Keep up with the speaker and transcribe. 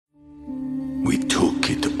We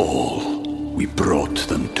took it all. We brought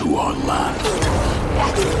them to our land.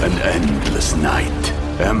 An endless night,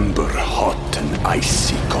 ember hot and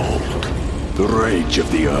icy cold. The rage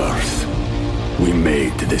of the earth. We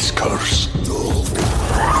made this curse.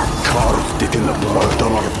 Carved it in the blood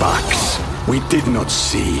on our backs. We did not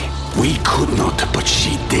see. We could not, but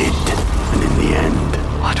she did. And in the end...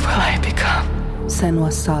 What will I become?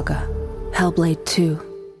 Senua's Saga. Hellblade 2.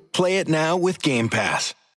 Play it now with Game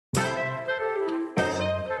Pass.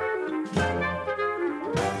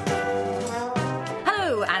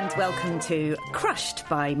 Hello and welcome to Crushed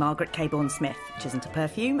by Margaret Cabourn-Smith, which isn't a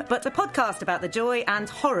perfume, but a podcast about the joy and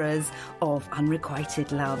horrors of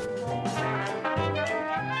unrequited love.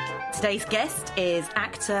 Today's guest is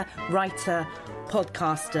actor, writer,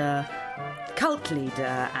 podcaster, cult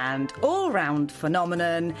leader and all-round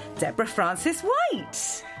phenomenon, Deborah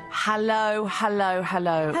Frances-White. Hello. Hello.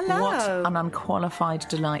 What an unqualified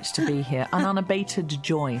delight to be here. An unabated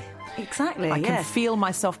joy. Exactly, I can feel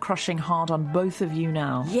myself crushing hard on both of you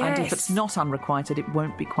now. Yes. And if it's not unrequited, it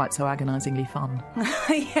won't be quite so agonisingly fun.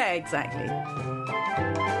 Yeah, exactly.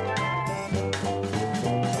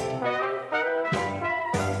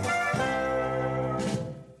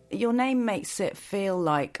 Your name makes it feel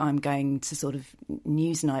like I'm going to sort of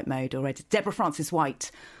Newsnight mode already. Deborah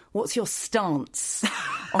Frances-White, what's your stance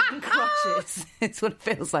on crushes? It's what it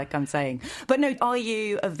feels like I'm saying. But no, are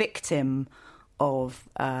you a victim of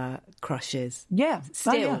crushes? Yeah.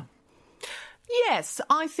 Still? Oh, yeah. Yes,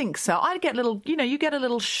 I think so. I get a little, you get a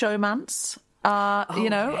little showmance. Yes.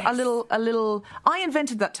 A little. I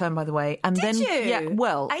invented that term, by the way, and Did you? Yeah.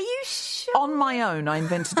 Well, are you sure? On my own, I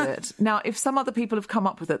invented it. Now, if some other people have come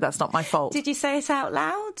up with it, that's not my fault. Did you say it out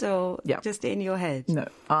loud or just in your head? No,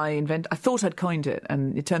 I thought I'd coined it,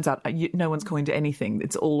 and it turns out no one's coined anything.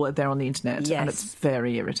 It's all there on the internet, yes. And it's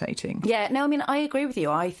very irritating. Yeah. No, I mean, I agree with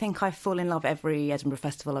you. I think I fall in love every Edinburgh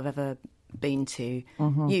Festival I've ever been to,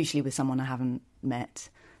 usually with someone I haven't met.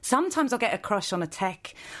 Sometimes I'll get a crush on a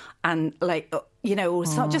tech and, or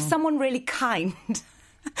just someone really kind.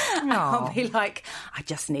 I'll be like, I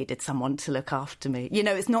just needed someone to look after me.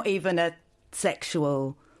 It's not even a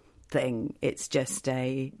sexual thing. It's just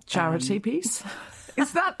a... charity piece?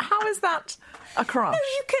 How is that a crush? No,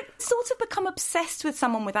 you could sort of become obsessed with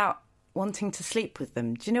someone without wanting to sleep with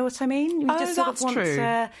them. Do you know what I mean? You just sort of want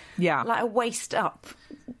true. like a waist-up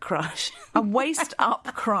crush. A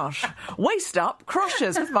waist-up crush. Waist-up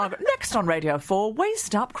crushes with Margaret. Next on Radio 4,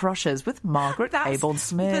 waist-up crushes with Margaret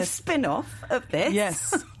Cabourn-Smith. The spin-off of this.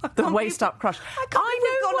 Yes, the waist-up crush.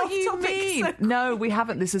 I know what you mean. So no, we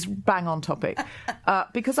haven't. This is bang on topic.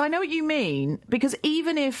 Because I know what you mean. Because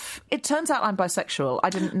even if it turns out I'm bisexual, I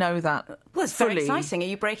didn't know that. Well, it's fully. very exciting. Are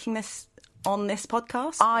you breaking this on this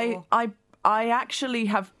podcast? I actually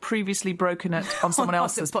have previously broken it on someone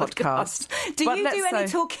else's podcast. Do you do any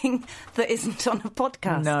talking that isn't on a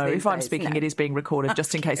podcast? No, if I'm days? speaking, it is being recorded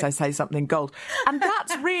just in case I say something gold. And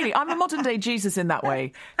that's really, I'm a modern-day Jesus in that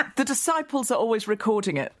way. The disciples are always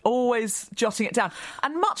recording it, always jotting it down.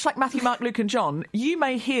 And much like Matthew, Mark, Luke and John, you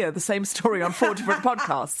may hear the same story on 4 different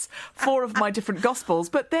podcasts, 4 of my different Gospels,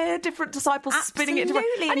 but they're different disciples spinning it different.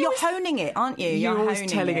 Absolutely, and you're honing it, aren't you? You're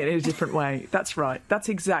always telling it in a different way. That's right. That's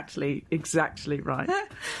exactly right.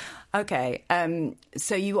 Okay,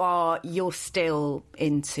 so you're still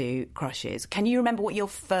into crushes. Can you remember what your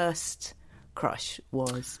first crush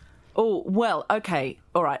was? Oh, well, okay,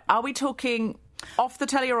 all right. Are we talking off the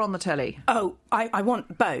telly or on the telly? Oh, I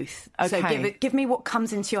want both. Okay. So give me what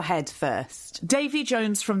comes into your head first. Davy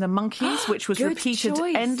Jones from the Monkees, which was Good repeated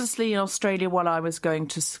choice. endlessly in Australia while I was going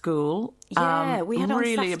to school. Yeah, we had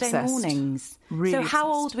really on Saturday obsessed. mornings. Really so how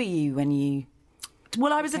obsessed. old were you when you...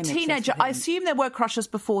 Well, I was a became obsessed teenager. with him? I assume there were crushes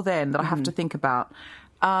before then that I have to think about.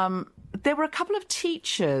 There were a couple of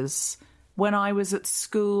teachers when I was at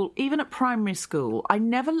school, even at primary school. I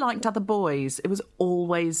never liked other boys. It was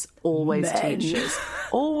always Men. teachers.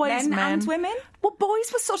 Always men. and women? Well,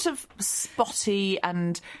 boys were sort of spotty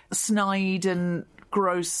and snide and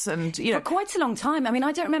gross and, For quite a long time. I mean,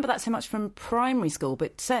 I don't remember that so much from primary school,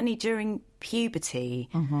 but certainly during puberty,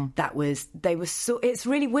 it's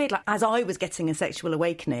really weird. Like, as I was getting a sexual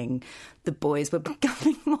awakening, the boys were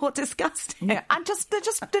becoming more disgusting. Yeah, and they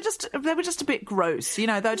were just a bit gross, they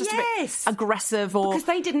were just a bit aggressive or... Because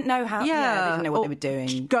they didn't know how... they didn't know what they were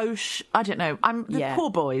doing. Gauche, I don't know.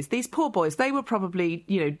 These poor boys, they were probably,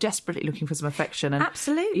 desperately looking for some affection. And,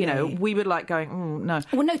 absolutely. We were like going, no.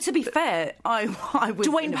 Well, no, to be fair, I was...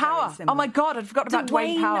 Dwayne Power. Oh, my God, I'd forgotten about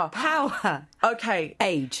Dwayne Power. Power. Okay.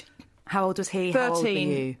 Age. How old was he? 13. How old were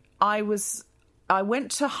you? I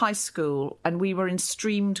went to high school and we were in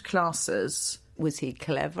streamed classes was he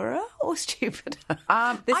cleverer or stupider?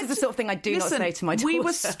 This is the sort of thing I do not say to my daughter. We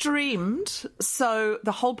were streamed, so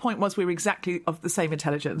the whole point was we were exactly of the same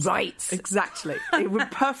intelligence. Right. Exactly. It was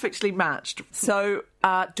perfectly matched. So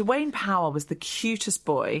Dwayne Power was the cutest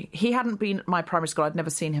boy. He hadn't been at my primary school. I'd never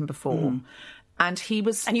seen him before. And he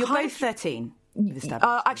was... And you were both 13?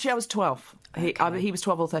 Actually, I was 12. Okay. He was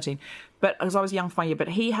 12 or 13. But because I was young for my year. But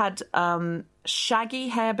he had shaggy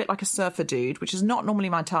hair, a bit like a surfer dude, which is not normally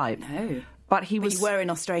my type. No. But he was... But you were in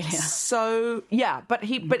Australia. So, yeah. But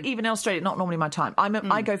even in Australia, not normally my type.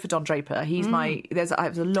 I go for Don Draper. He's my... I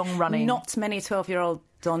have a long-running... Not many 12-year-old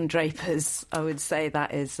Don Drapers. I would say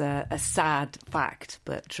that is a sad fact,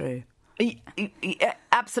 but true.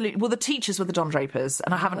 Absolutely. Well, the teachers were the Don Drapers,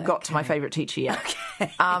 and I haven't got to my favourite teacher yet.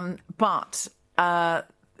 Okay. But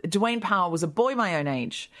Dwayne Power was a boy my own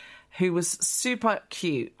age who was super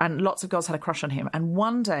cute, and lots of girls had a crush on him. And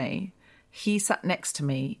one day, he sat next to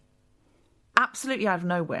me, absolutely out of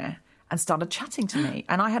nowhere, and started chatting to me.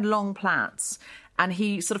 And I had long plaits. And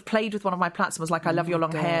he sort of played with one of my plaits and was like, I love your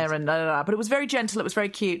long hair, and blah, blah, blah. But it was very gentle, it was very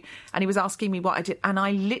cute. And he was asking me what I did. And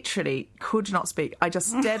I literally could not speak. I just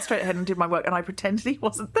stared straight ahead and did my work, and I pretended he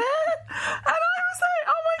wasn't there. And I was like,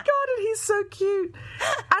 oh my God, and he's so cute.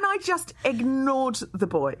 And I just ignored the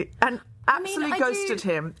boy and absolutely ghosted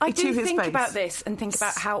him to his face. I do think about this and think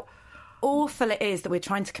about how awful it is that we're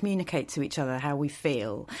trying to communicate to each other how we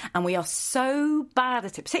feel, and we are so bad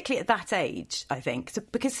at it, particularly at that age, I think,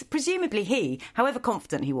 because presumably he, however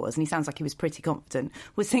confident he was, and he sounds like he was pretty confident,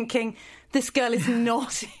 was thinking, this girl is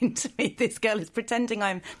not into me, this girl is pretending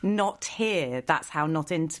I'm not here, that's how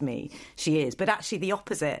not into me she is. But actually the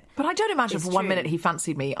opposite. But I don't imagine for 1 minute he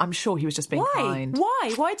fancied me. I'm sure he was just being kind.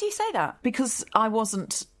 Why do you say that? Because I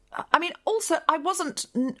wasn't, I mean, also I wasn't,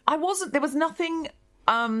 there was nothing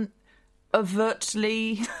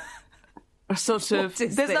overtly sort of...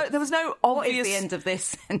 There was no obvious... What is the end of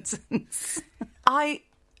this sentence? I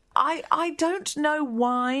don't know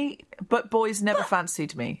why, but boys never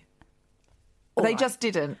fancied me. They just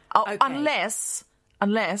didn't. Okay. Unless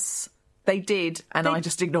they did, and I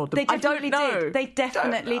just ignored them. They definitely did. They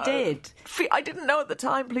definitely did. I didn't know at the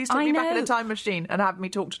time. Please take me back in a time machine and have me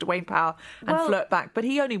talk to Dwayne Power and flirt back. But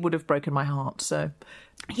he only would have broken my heart, so...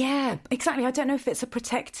 Yeah, exactly. I don't know if it's a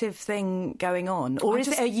protective thing going on, or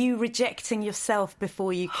are you rejecting yourself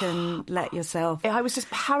before you can let yourself... I was just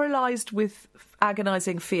paralysed with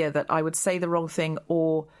agonising fear that I would say the wrong thing,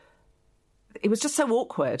 or... It was just so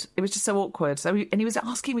awkward. So he was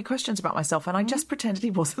asking me questions about myself, and I just pretended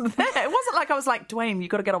he wasn't there. It wasn't like I was like, Dwayne, you've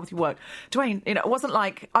got to get on with your work. Dwayne, it wasn't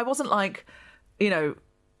like... I wasn't like,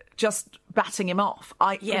 just batting him off.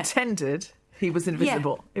 I pretended... He was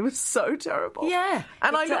invisible. Yeah. It was so terrible. Yeah.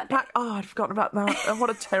 And I look back, I'd forgotten about that. And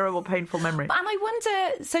what a terrible, painful memory. And I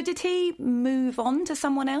wonder, so did he move on to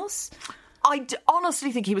someone else? I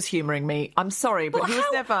honestly think he was humouring me. I'm sorry, but he was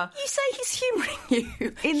never... You say he's humouring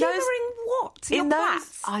you? Humouring what? Your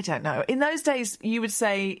plats? I don't know. In those days, you would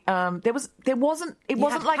say there wasn't... It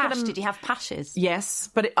wasn't like Did you have pashes? Yes,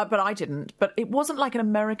 but I didn't. But it wasn't like an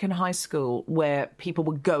American high school where people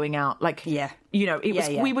were going out like... Yeah.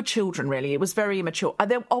 We were children, really. It was very immature.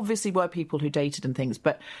 There obviously were people who dated and things,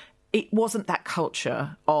 but it wasn't that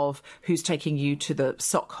culture of who's taking you to the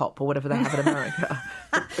sock hop or whatever they have in America.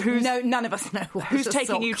 No, none of us know what who's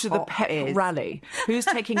taking you to the pep rally. Who's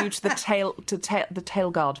taking you to the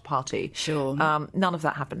tail guard party. Sure. None of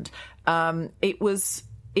that happened. It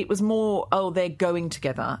was more, they're going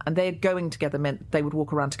together, and they're going together meant they would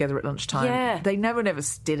walk around together at lunchtime. Yeah. They never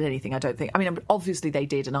did anything, I don't think. I mean, obviously they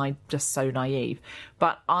did, and I'm just so naive.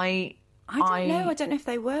 But I don't know. I don't know if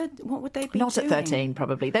they were. What would they be not doing? At 13,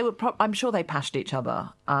 probably. They were. I'm sure they pashed each other.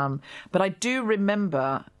 But I do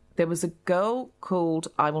remember there was a girl called...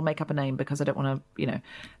 I will make up a name because I don't want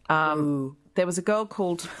to, there was a girl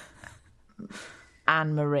called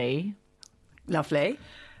Anne-Marie. Lovely.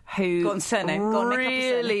 Who Go on, surname. Go on, make up a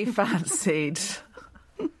really surname. fancied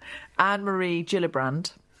Anne-Marie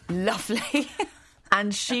Gillibrand. Lovely.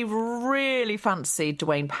 And she really fancied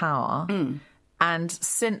Dwayne Power and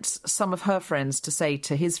sent some of her friends to say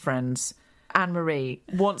to his friends, Anne-Marie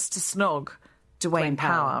wants to snog Dwayne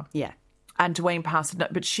Power. Yeah. And Dwayne Power said no.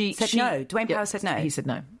 But she said no. Dwayne Power said no. He said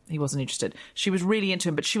no. He wasn't interested. She was really into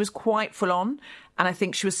him, but she was quite full on. And I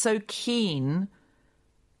think she was so keen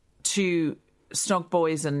to snog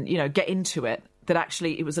boys and, get into it, that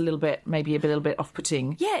actually it was a little bit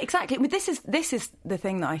off-putting. Yeah, exactly. I mean, this is the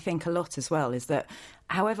thing that I think a lot as well, is that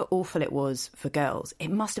however awful it was for girls,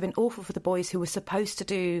 it must have been awful for the boys who were supposed to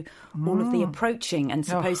do all of the approaching and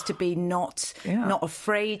supposed to be not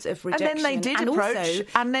afraid of rejection. And then they did approach, also,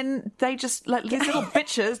 and then they just, like these little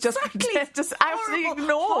bitches, just absolutely ignored.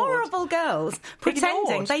 Horrible girls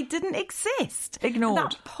pretending they didn't exist. Ignored.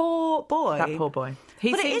 That poor boy. That poor boy.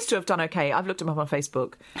 He seems to have done okay. I've looked him up on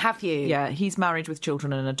Facebook. Have you? Yeah, he's married with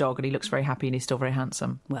children and a dog, and he looks very happy, and he's still very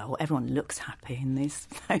handsome. Well, everyone looks happy in these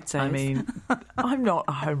photos. I mean, I'm not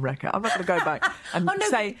a home wrecker. I'm not going to go back and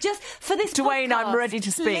say, just for this Dwayne, podcast, I'm ready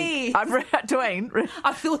to speak. Dwayne.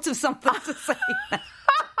 I've thought of something to say now.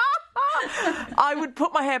 I would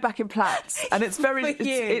put my hair back in plaits, and it's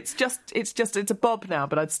a bob now,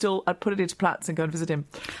 but I'd put it into plaits and go and visit him.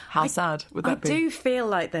 How sad would that be? I do feel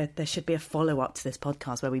like there should be a follow-up to this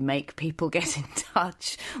podcast where we make people get in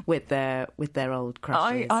touch with their old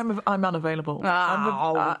crushes. I'm unavailable for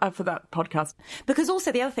that podcast. Because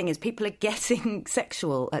also the other thing is people are getting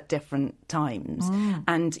sexual at different times,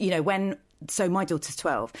 and So my daughter's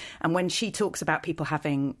 12, and when she talks about people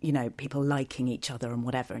having, people liking each other and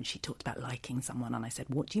whatever, and she talked about liking someone, and I said,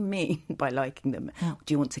 what do you mean by liking them?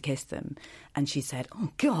 Do you want to kiss them? And she said, oh,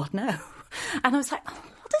 God, no. And I was like,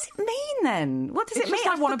 what does it mean then? What does it mean?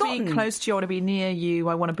 I want to be close to you, I want to be near you,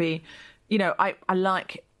 I want to be, I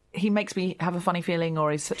like... He makes me have a funny feeling,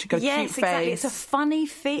 or he's such a cute face. Yes, exactly. It's a funny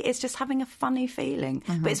it's just having a funny feeling.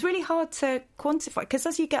 Mm-hmm. But it's really hard to quantify, because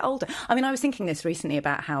as you get older... I mean, I was thinking this recently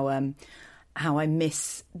about how I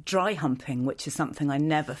miss dry humping, which is something I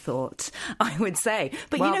never thought I would say.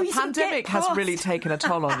 But the you pandemic has really taken a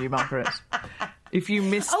toll on you, Margaret. If you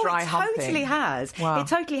miss dry humping... it totally has. Wow. It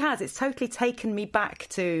totally has. It's totally taken me back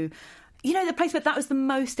to... the place where that was the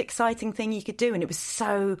most exciting thing you could do, and it was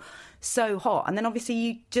so hot. And then obviously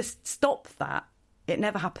you just stop that. It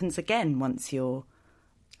never happens again once you're...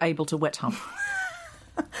 able to wet hump.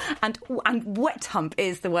 And wet hump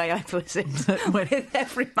is the way I put it with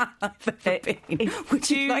every man I've ever been. Would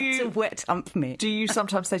you like to wet hump me? Do you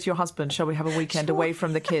sometimes say to your husband, shall we have a weekend away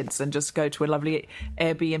from the kids and just go to a lovely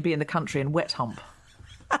Airbnb in the country and wet hump?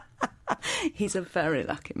 He's a very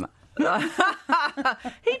lucky man.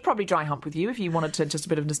 He'd probably dry hump with you if you wanted to, just a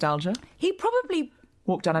bit of nostalgia. He probably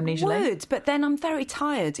walk down Amnesia Lane. Would, but then I'm very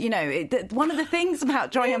tired. One of the things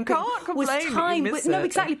about dry humping was time. No,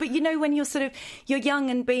 exactly. But when you're young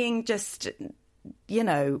and being just,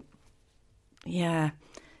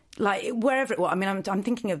 like wherever it was. I mean, I'm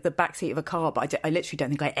thinking of the backseat of a car, but I literally don't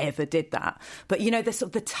think I ever did that. But the sort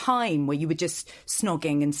of the time where you were just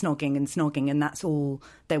snogging and snogging and snogging, and that's all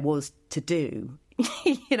there was to do.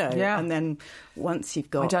 Yeah. And then once you've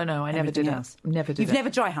got, I don't know. I never did else. it. Never did. You've never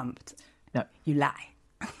dry humped? No, you lie.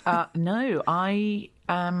 No, I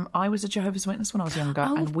was a Jehovah's Witness when I was younger,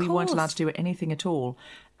 and we weren't allowed to do anything at all.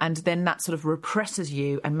 And then that sort of represses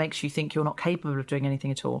you and makes you think you're not capable of doing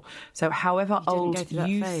anything at all. So however old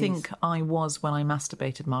you think I was when I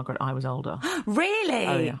masturbated, Margaret, I was older. Really?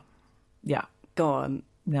 Oh, yeah. Yeah. Go on.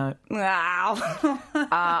 No. Wow.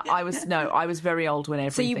 I was very old when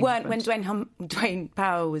everything... So you weren't, when Dwayne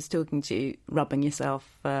Power was talking to you, rubbing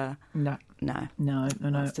yourself... No. No.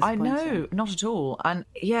 I know, not at all. And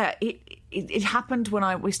yeah, it happened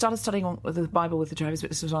when we started studying the Bible with the Jehovah's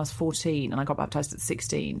Witnesses when I was 14, and I got baptised at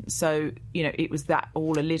 16. So, it was that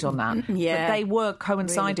all a lid on that. Yeah. But they were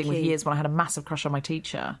coinciding really with years when I had a massive crush on my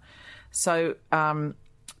teacher. So, do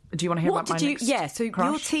you want to hear about my next crush?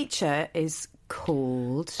 Your teacher is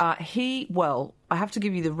called... I have to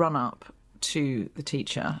give you the run-up to the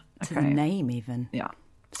teacher. To the name, even. Yeah.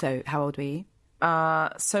 So, how old were you?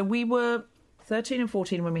 So we were 13 and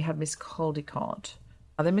 14 when we had Miss Caldecott.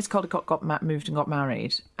 Then Miss Caldecott moved and got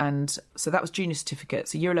married. And so that was junior certificate.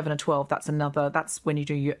 So year 11 and 12, that's when you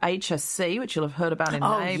do your HSC, which you'll have heard about in May.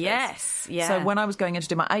 Oh, yes. Yeah. So when I was going in to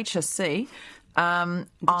do my HSC... Did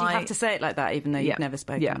you have to say it like that, even though you've never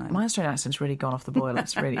spoken? Yeah, my Australian accent's really gone off the boil.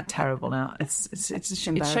 It's really terrible now. It's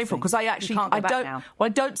shameful because I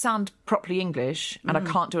don't sound properly English, and I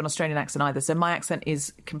can't do an Australian accent either. So my accent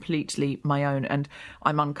is completely my own, and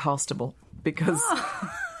I'm uncastable because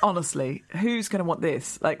honestly, who's going to want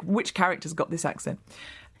this? Like, which character's got this accent?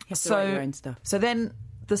 You have to write your own stuff. So then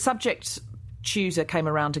the subject chooser came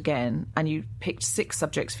around again, and you picked 6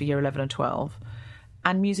 subjects for year 11 and 12,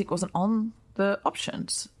 and music wasn't on the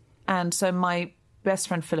options. And so my best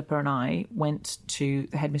friend Philippa and I went to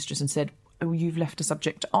the headmistress and said, oh, you've left a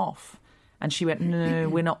subject off. And she went, no,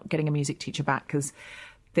 we're not getting a music teacher back because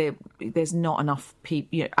there's not enough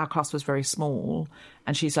people. Our class was very small,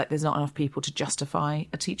 and she's like, there's not enough people to justify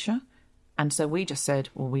a teacher. And so we just said,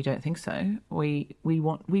 well, we don't think so.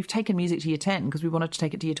 We've taken music to year 10 because we wanted to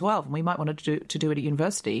take it to year 12, and we might want to do it at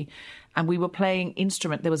university. And we were playing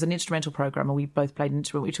instrument. There was an instrumental program, and we both played an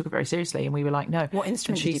instrument. We took it very seriously, and we were like, no. What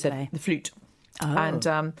instrument did you play? The flute.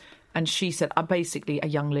 Oh. And she said, I'm basically a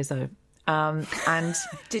young Lizzo. And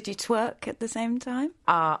did you twerk at the same time?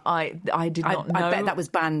 I did not know. I bet that was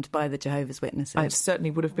banned by the Jehovah's Witnesses. It certainly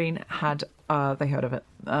would have been had they heard of it.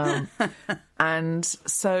 And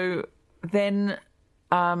so then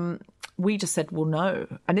we just said, well, no.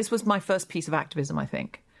 And this was my first piece of activism, I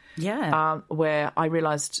think. Yeah. Where I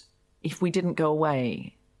realised if we didn't go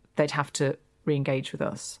away, they'd have to re-engage with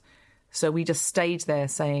us. So we just stayed there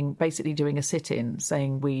basically doing a sit-in,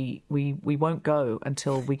 saying we won't go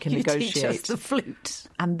until we can negotiate. Teach us the flute.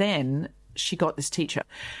 And then she got this teacher,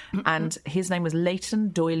 and his name was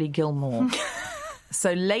Leighton Doyley Gilmore.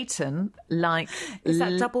 So Leighton, is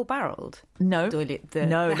that double-barrelled? No, Doyley,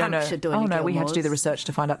 no. Hampshire Doyley Oh no, we had to do Gilmores. the research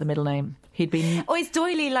to find out the middle name. He'd been. Oh, is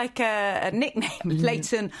Doyley like a nickname?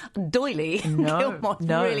 Leighton Doyley Gilmore.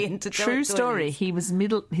 No, really into true story.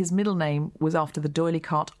 Doyleys. His middle name was after the Doyley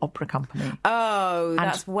Cart Opera Company. Oh,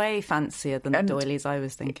 that's way fancier than the Doyleys I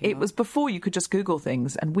was thinking. It was before you could just Google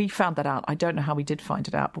things, and we found that out. I don't know how we did find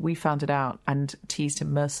it out, but we found it out and teased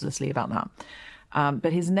him mercilessly about that.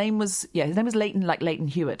 But his name was Leighton, like Leighton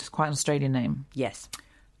Hewitt, quite an Australian name. Yes.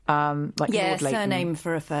 Lord Leighton. Surname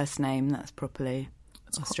for a first name, that's properly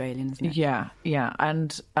Australian, isn't it? Yeah.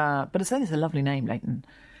 And but it's a lovely name, Leighton.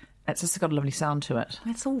 It's just got a lovely sound to it.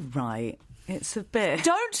 It's all right. It's a bit...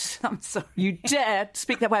 Don't! I'm sorry. You dare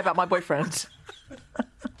speak that way about my boyfriend.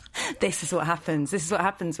 This is what happens. This is what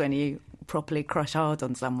happens when you properly crush hard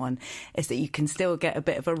on someone, is that you can still get a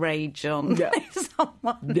bit of a rage on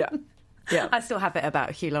someone. Yeah. I still have it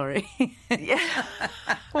about Hugh Laurie. Yeah.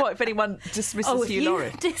 What, if anyone dismisses Hugh Laurie?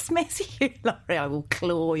 If you dismiss Hugh Laurie, I will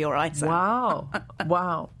claw your eyes out.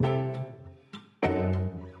 Wow.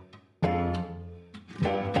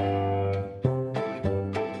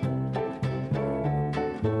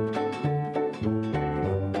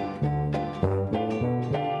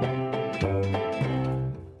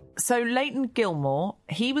 So Leighton Gilmore,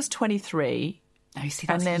 he was 23. Oh, see,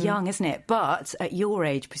 that's young, isn't it? But at your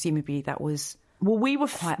age, presumably that was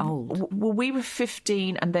quite old. Well, we were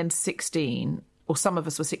 15 and then 16, or some of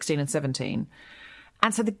us were 16 and 17.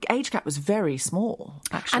 And so the age gap was very small,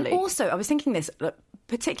 actually. And also, I was thinking this,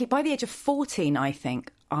 particularly by the age of 14, I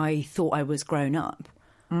think, I thought I was grown up.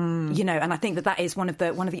 You know, and I think that is one of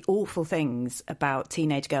the awful things about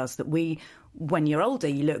teenage girls, that when you're older,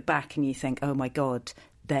 you look back and you think, oh my God,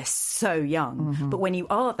 they're so young. Mm-hmm. But when you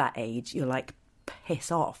are that age, you're like,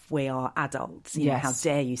 piss off, we are adults. You know, how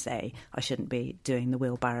dare you say I shouldn't be doing the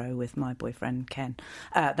wheelbarrow with my boyfriend Ken.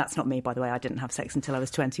 That's not me, by the way. I didn't have sex until I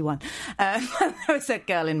was 21. There was a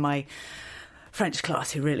girl in my French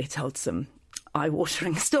class who really told some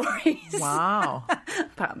eye-watering stories. Wow.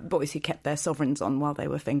 About boys who kept their sovereigns on while they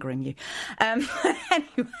were fingering you.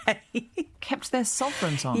 Anyway. Kept their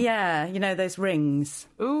sovereigns on? Yeah, you know, those rings.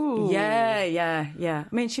 Ooh. Yeah.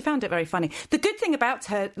 I mean, she found it very funny. The good thing about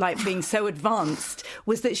her, like, being so advanced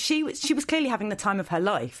was that she was clearly having the time of her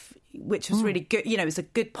life, which was really good. You know, it's a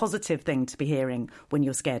good positive thing to be hearing when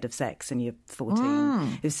you're scared of sex and you're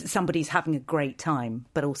 14. Somebody's having a great time,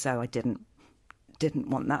 but also I didn't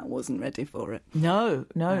want that, wasn't ready for it. No.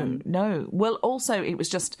 Well, also it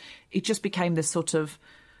just became this sort of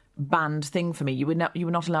banned thing for me. You were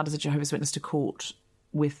not allowed as a Jehovah's Witness to court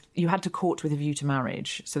you had to court with a view to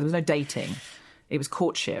marriage. So there was no dating. It was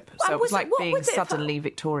courtship. So it was like being suddenly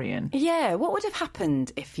Victorian. Yeah, what would have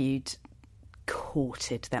happened if you'd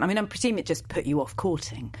courted then? I mean, I presume it just put you off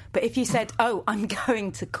courting. But if you said, oh, I'm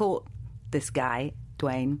going to court this guy,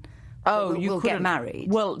 Dwayne, we'll get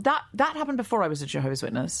married. Well, that happened before I was a Jehovah's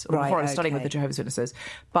Witness, or before I was studying with the Jehovah's Witnesses.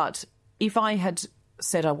 But if I had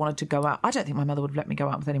said I wanted to go out, I don't think my mother would have let me go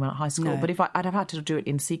out with anyone at high school. No. But I'd have had to do it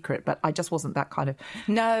in secret. But I just wasn't that kind of...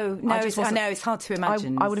 No, I know, it's hard to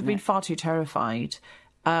imagine. I would have been far too terrified.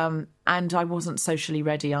 And I wasn't socially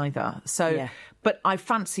ready either. So, But I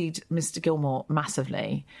fancied Mr. Gilmore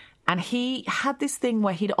massively. And he had this thing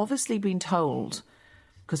where he'd obviously been told,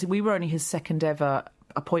 because we were only his second ever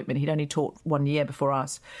appointment, he'd only taught 1 year before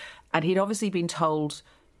us, and he'd obviously been told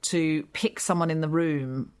to pick someone in the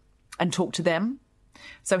room and talk to them.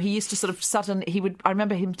 So he used to sort of I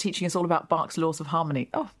remember him teaching us all about Bach's laws of harmony.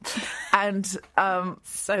 And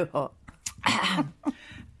so hot.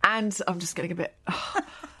 And I'm just getting a bit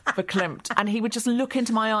verklempt. And he would just look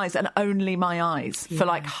into my eyes, and only my eyes, for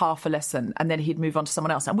like half a lesson, and then he'd move on to someone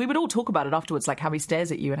else. And we would all talk about it afterwards, like how he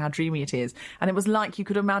stares at you and how dreamy it is. And it was like you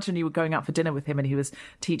could imagine you were going out for dinner with him and he was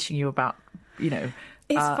teaching you about,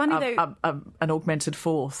 It's funny though. An augmented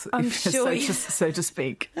fourth, I'm sure, so to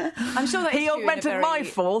speak. I'm sure that he augmented my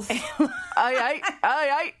fourth.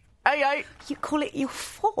 Aye. You call it your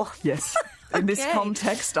fourth? Yes. In this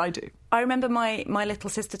context, I do. I remember my little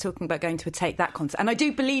sister talking about going to a Take That concert. And I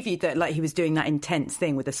do believe you that he was doing that intense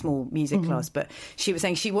thing with a small music class. But she was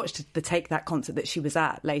saying she watched the Take That concert that she was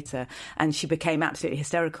at later, and she became absolutely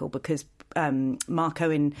hysterical because Mark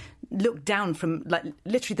Owen looked down from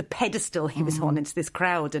literally the pedestal he was on into this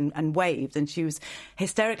crowd and waved. And she was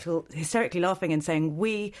hysterically laughing and saying,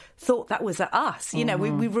 we thought that was at us. We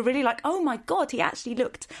were really like, oh my God, he actually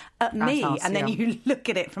looked at me. Us, and then you look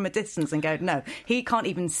at it from a distance and go, no, he can't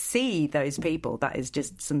even see those people. That is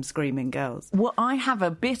just some screaming girls. Well, I have a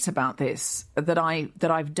bit about this that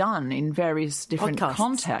I've done in various different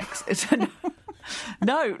contexts.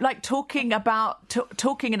 No, like talking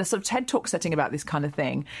in a sort of TED Talk setting about this kind of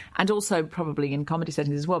thing, and also probably in comedy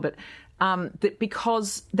settings as well. But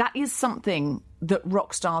because that is something that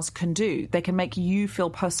rock stars can do. They can make you feel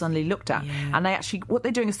personally looked at. Yeah. And what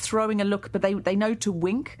they're doing is throwing a look, but they know to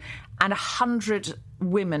wink, and 100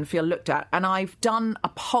 women feel looked at. And I've done a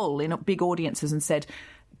poll in big audiences and said,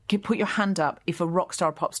 put your hand up if a rock star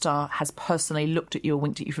or pop star has personally looked at you or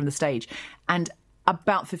winked at you from the stage. And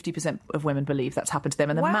about 50% of women believe that's happened to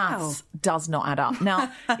them, and the maths does not add up.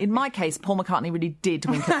 Now, in my case, Paul McCartney really did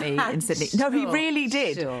wink at me in Sydney. No, he really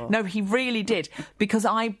did. Sure. No, he really did, because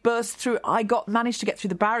I burst through. I managed to get through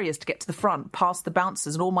the barriers to get to the front, past the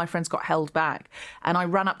bouncers, and all my friends got held back. And I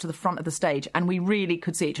ran up to the front of the stage, and we really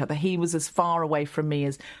could see each other. He was as far away from me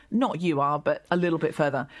as not you are, but a little bit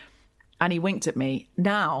further. And he winked at me.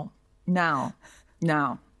 Now. No.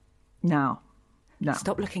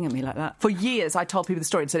 Stop looking at me like that. For years, I told people the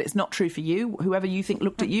story and said, it's not true for you. Whoever you think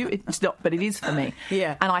looked at you, it's not, but it is for me.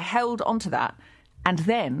 Yeah. And I held on to that. And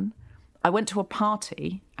then I went to a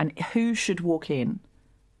party, and who should walk in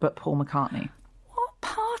but Paul McCartney? What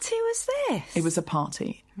party was this? It was a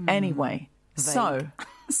party. Anyway, so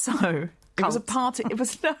it was a party. It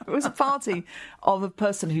was a party of a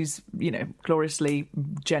person who's, gloriously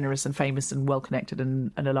generous and famous and well-connected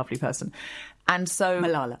and a lovely person. And so...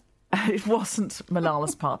 Malala. It wasn't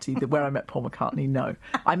Malala's party where I met Paul McCartney, no.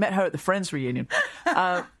 I met her at the Friends reunion.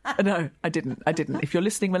 No, I didn't. If you're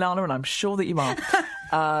listening, Malala, and I'm sure that you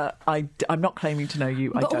are, I'm not claiming to know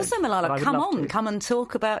you. But also, Malala, come and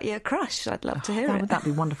talk about your crush. I'd love to hear it. Would that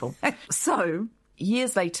be wonderful? So,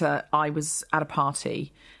 years later, I was at a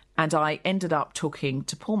party, and I ended up talking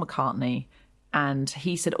to Paul McCartney. And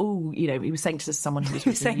he said, he was saying to someone who was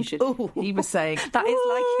with him, he was saying, that is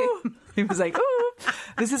like him. He was saying,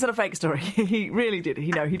 this isn't a fake story. He really did.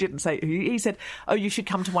 He didn't say, he said, you should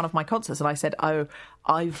come to one of my concerts. And I said,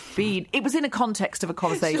 I've been, it was in a context of a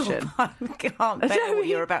conversation. I can't bear what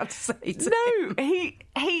you're about to say to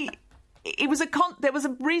him. It was there was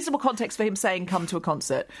a reasonable context for him saying, come to a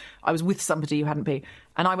concert. I was with somebody who hadn't been.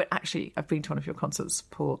 And I went, actually, I've been to one of your concerts,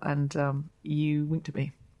 Paul, and you winked at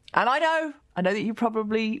me. And I know that you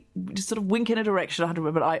probably just sort of wink in a direction,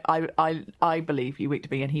 but I believe you winked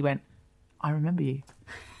at me. And he went, I remember you.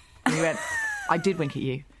 And he went, I did wink at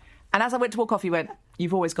you. And as I went to walk off, he went,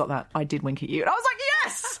 you've always got that. I did wink at you. And I was like,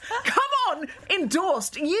 yes, come on,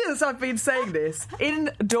 endorsed. Years I've been saying this.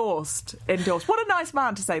 Endorsed. What a nice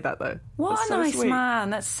man to say that, though. What a nice man.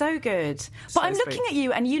 That's so good. But I'm looking at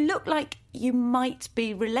you, and you look like you might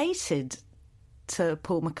be related to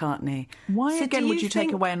Paul McCartney. Why again would you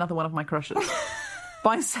take away another one of my crushes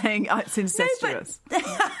by saying it's incestuous?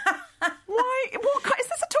 Why? Is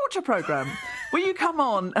this a torture programme where you come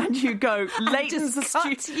on and you go, Leighton's a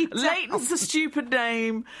stupid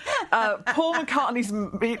name, Paul McCartney's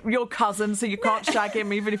your cousin, so you can't shag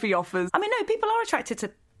him even if he offers? I mean, no, people are attracted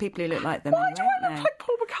to people who look like them. Why do I look like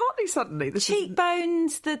Paul McCartney suddenly?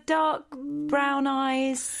 Cheekbones, the dark brown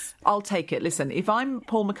eyes. I'll take it. Listen, if I'm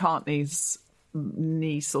Paul McCartney's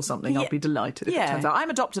niece or something, I'll be delighted if it turns out. I'm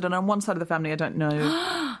adopted, and on one side of the family I don't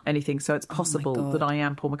know anything, so it's possible that I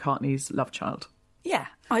am Paul McCartney's love child. Yeah,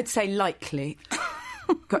 I'd say likely.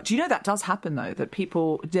 God, do you know that does happen, though, that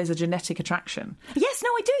there's a genetic attraction? Yes, no,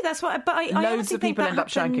 I do. That's what. But I loads of people end up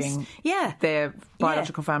shagging their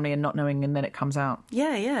biological family and not knowing, and then it comes out.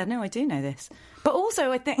 Yeah, no, I do know this. But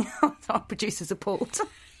also, I think our producer's appalled.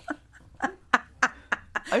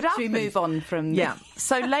 Should we move on from... Yeah.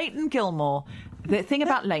 So Leighton Gilmore, the thing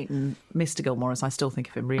about Leighton, Mr. Gilmore, as I still think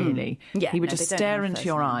of him, really, he would just stare into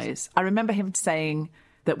your eyes. I remember him saying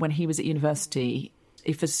that when he was at university,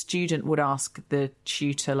 if a student would ask the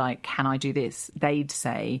tutor, can I do this? They'd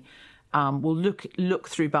say, well, look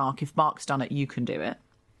through Bach. If Bach's done it, you can do it.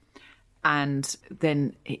 And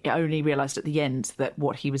then he only realised at the end that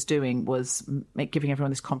what he was doing was giving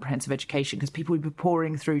everyone this comprehensive education, because people would be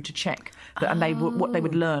pouring through to check that, and what they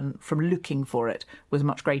would learn from looking for it was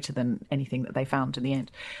much greater than anything that they found in the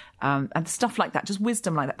end. And stuff like that, just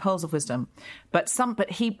wisdom like that, pearls of wisdom. But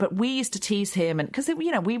we used to tease him, and because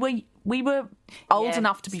we were old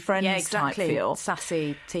enough to be friends. Yeah, exactly. Type feel.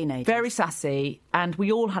 Sassy teenagers, very sassy, and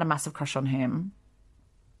we all had a massive crush on him.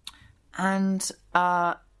 And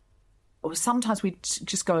sometimes we'd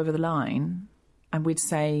just go over the line, and we'd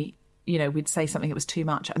say something that was too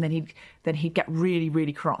much, and then he'd get really,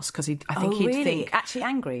 really cross, because he'd think actually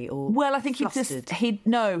angry, or well, I think flustered.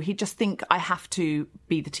 he'd just think, I have to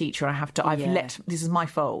be the teacher. This is my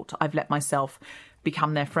fault. I've let myself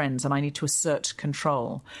become their friends, and I need to assert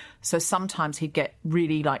control. So sometimes he'd get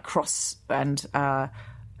really like cross, and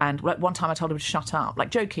like one time I told him to shut up,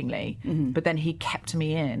 like jokingly, but then he kept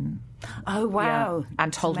me in. Oh, wow. Yeah,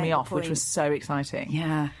 and told me off, which was so exciting.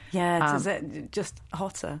 Yeah. Is it just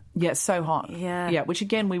hotter? Yeah, it's so hot. Yeah. Which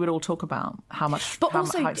again, we would all talk about how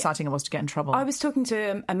exciting it was to get in trouble. I was talking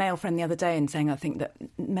to a male friend the other day and saying I think that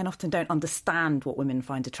men often don't understand what women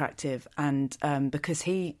find attractive, and because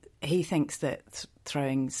he thinks that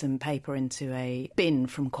throwing some paper into a bin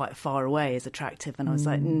from quite far away is attractive, and I was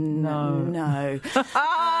like, no.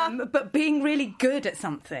 But being really good at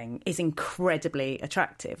something is incredibly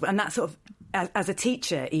attractive, and that's sort of, as a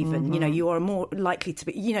teacher even, you are more likely to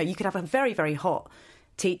be, you could have a very, very hot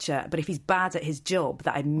teacher, but if he's bad at his job,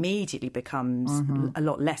 that immediately becomes a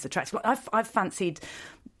lot less attractive. I've fancied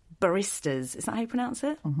baristas, is that how you pronounce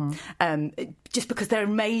it? Just because they're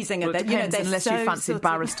amazing, well, and they're unless you fancy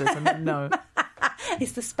barristers, and no.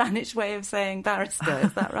 It's the Spanish way of saying barrister,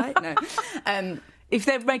 is that right? No. If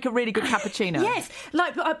they make a really good cappuccino. Yes,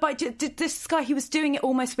 like but this guy, he was doing it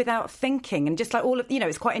almost without thinking, and just like all of,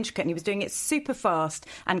 it's quite intricate, and he was doing it super fast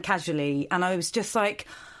and casually, and I was just like,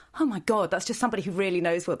 oh my God, that's just somebody who really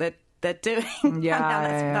knows what they're doing.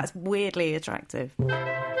 Yeah, that's weirdly attractive.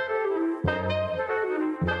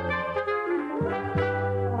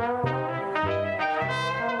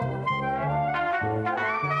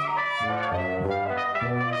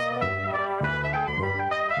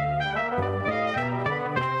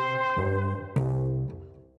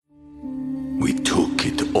 We took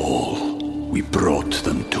it all. We brought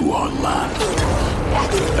them to our land.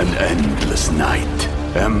 An endless night,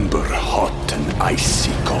 ember hot and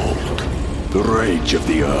icy cold. The rage of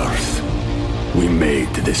the earth. We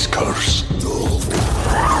made this curse.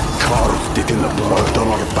 Carved it in the blood on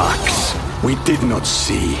our backs. We did not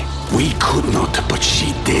see. We could not, but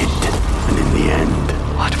she did. And in the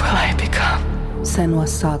end, what will I become?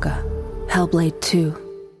 Senua's Saga. Hellblade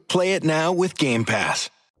 2. Play it now with Game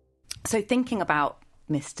Pass. So thinking about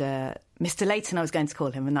Mr. Layton, I was going to call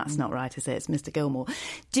him, and that's not right, is it? It's Mr. Gilmore.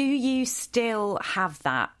 Do you still have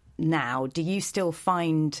that now? Do you still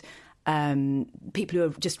find people who are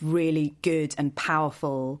just really good and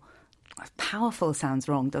powerful? Powerful sounds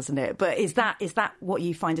wrong, doesn't it? But is that what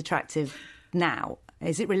you find attractive now?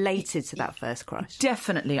 Is it related to that first crush?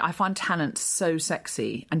 Definitely. I find talent so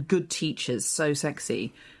sexy, and good teachers so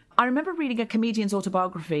sexy. I remember reading a comedian's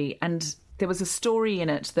autobiography, and there was a story in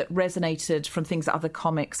it that resonated from things that other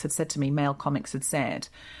comics had said to me, male comics had said,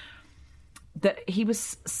 that he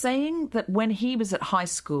was saying that when he was at high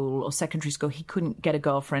school or secondary school, he couldn't get a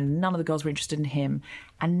girlfriend. None of the girls were interested in him.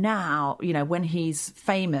 And now, when he's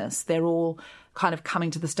famous, they're all kind of coming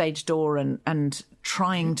to the stage door and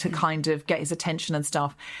trying to kind of get his attention and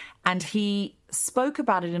stuff. And he spoke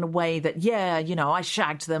about it in a way that, I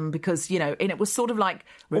shagged them because, and it was sort of like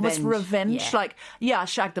almost revenge. Yeah. Like, I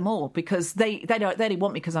shagged them all because they didn't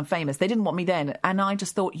want me because I'm famous. They didn't want me then. And I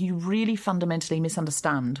just thought, you really fundamentally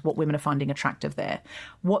misunderstand what women are finding attractive there.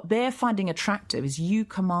 What they're finding attractive is you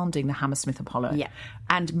commanding the Hammersmith Apollo. Yeah.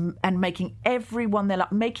 And making everyone there,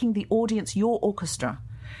 like making the audience your orchestra.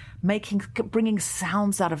 Bringing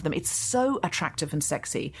sounds out of them. It's so attractive and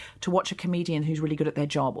sexy to watch a comedian who's really good at their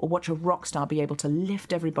job, or watch a rock star be able to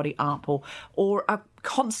lift everybody up, or a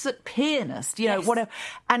concert pianist, whatever.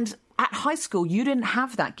 And at high school, you didn't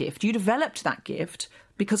have that gift. You developed that gift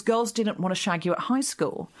because girls didn't want to shag you at high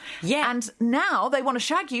school. Yeah. And now they want to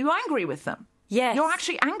shag you, you're angry with them. Yes. You're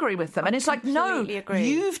actually angry with them. And it's like, no, agree.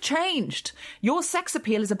 You've changed. Your sex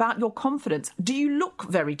appeal is about your confidence. Do you look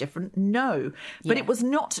very different? No. But it was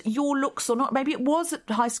not your looks or not. Maybe it was at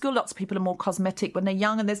high school. Lots of people are more cosmetic when they're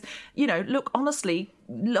young. And there's, look, honestly,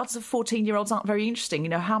 lots of 14-year-olds aren't very interesting.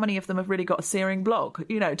 How many of them have really got a searing blog,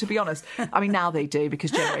 to be honest? I mean, now they do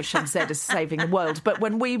because Generation Z is saving the world. But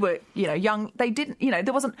when we were, young, they didn't,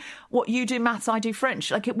 there wasn't what you do maths, I do French.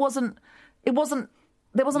 Like it wasn't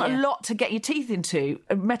a lot to get your teeth into,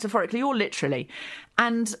 metaphorically or literally.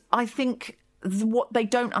 And I think what they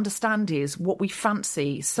don't understand is what we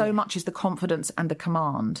fancy so much is the confidence and the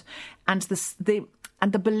command and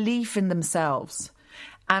the belief in themselves.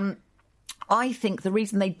 And I think the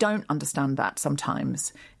reason they don't understand that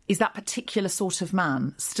sometimes is that particular sort of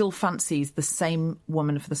man still fancies the same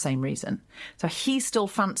woman for the same reason. So he still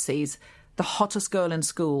fancies the hottest girl in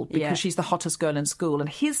school because she's the hottest girl in school, and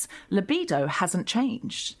his libido hasn't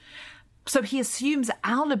changed. So he assumes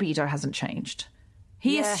our libido hasn't changed.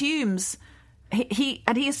 He assumes he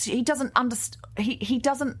doesn't understand. He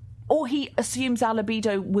doesn't, or he assumes our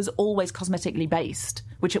libido was always cosmetically based,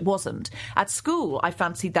 which it wasn't. At school, I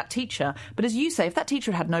fancied that teacher. But as you say, if that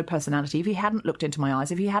teacher had no personality, if he hadn't looked into my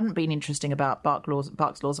eyes, if he hadn't been interesting about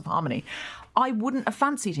Bach's Laws of Harmony, I wouldn't have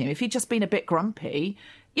fancied him. If he'd just been a bit grumpy,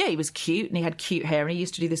 yeah, he was cute and he had cute hair and he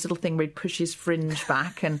used to do this little thing where he'd push his fringe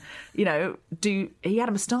back and, he had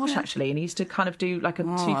a moustache actually, and he used to kind of do like a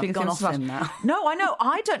two-finger moustache. No, I know.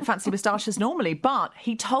 I don't fancy moustaches normally, but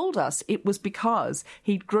he told us it was because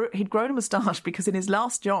he'd grown a moustache because in his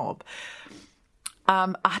last job,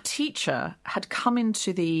 a teacher had come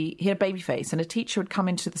into he had a baby face, and a teacher had come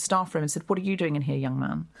into the staff room and said, "What are you doing in here, young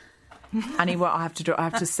man?" And he went, I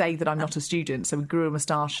have to say that I'm not a student. So he grew a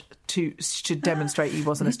moustache to demonstrate he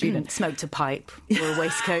wasn't a student. Smoked a pipe, wore a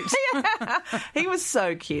waistcoat. He was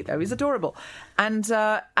so cute, though. He was adorable. And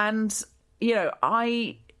I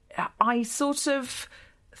sort of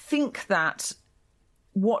think that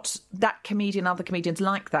what that comedian, other comedians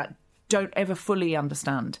like that, don't ever fully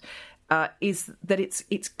understand is that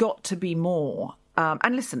it's got to be more.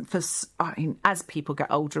 And listen, as people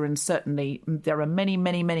get older, and certainly there are many,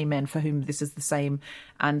 many, many men for whom this is the same,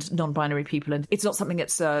 and non-binary people, and it's not something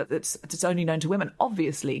that's only known to women,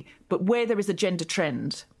 obviously. But where there is a gender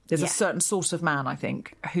trend, there's a certain sort of man, I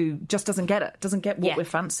think, who just doesn't get it, doesn't get what we're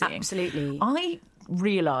fancying. Absolutely. I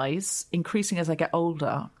realise, increasing as I get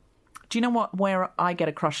older, do you know where I get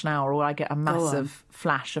a crush now, or I get a massive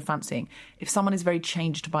flash of fancying? If someone is very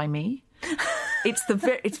changed by me.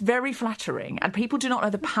 It's very flattering, and people do not know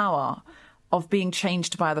the power of being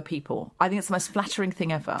changed by other people. I think it's the most flattering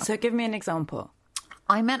thing ever. So give me an example.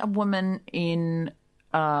 I met a woman in...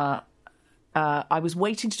 I was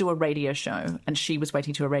waiting to do a radio show, and she was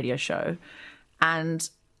waiting to do a radio show, and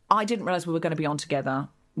I didn't realise we were going to be on together.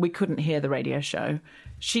 We couldn't hear the radio show.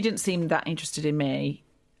 She didn't seem that interested in me,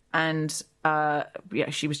 and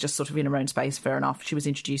she was just sort of in her own space, fair enough. She was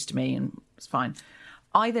introduced to me, and it was fine.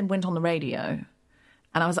 I then went on the radio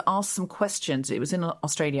and I was asked some questions. It was in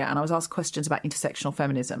Australia, and I was asked questions about intersectional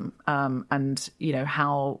feminism and,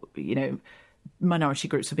 how, minority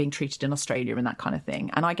groups were being treated in Australia and that kind of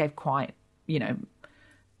thing. And I gave quite,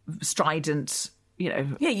 strident,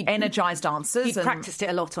 energised answers. You practiced it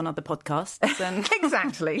a lot on other podcasts. And...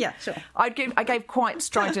 Exactly. Yeah, sure. I gave quite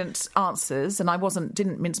strident answers, and I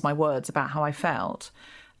didn't mince my words about how I felt.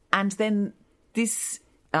 And then this...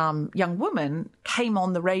 young woman came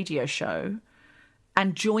on the radio show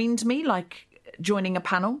and joined me, like joining a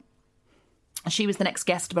panel. She was the next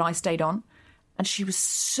guest, but I stayed on. And she was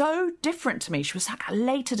so different to me. She was like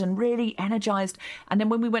elated and really energised. And then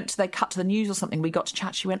when they cut to the news or something, we got to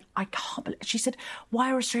chat. She went, I can't believe... She said, why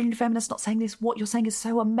are Australian feminists not saying this? What you're saying is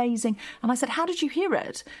so amazing. And I said, how did you hear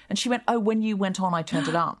it? And she went, when you went on, I turned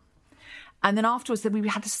it up. And then afterwards, we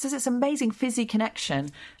had this amazing fizzy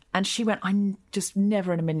connection. And she went, I just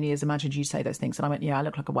never in a million years imagined you'd say those things. And I went, yeah, I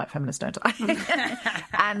look like a white feminist, don't I?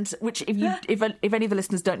 And which, if any of the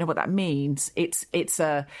listeners don't know what that means, it's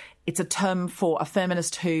a term for a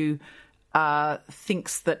feminist who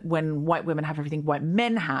thinks that when white women have everything white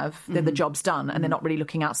men have, then the job's done, and they're not really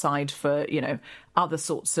looking outside for other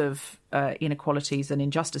sorts of inequalities and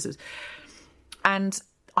injustices. And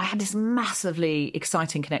I had this massively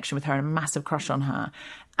exciting connection with her and a massive crush on her,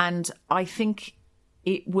 and I think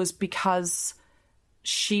it was because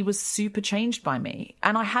she was super changed by me.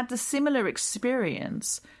 And I had the similar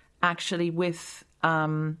experience, actually, with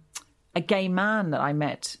a gay man that I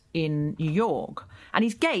met in New York. And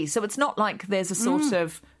he's gay, so it's not like there's a sort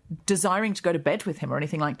of desiring to go to bed with him or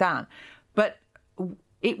anything like that. But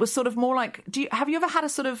it was sort of more like, have you ever had a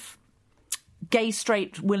sort of gay,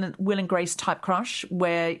 straight, Will and Grace type crush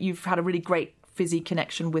where you've had a really great fizzy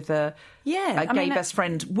connection with a gay best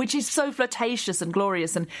friend, which is so flirtatious and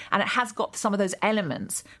glorious, and it has got some of those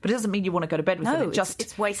elements, but it doesn't mean you want to go to bed with them.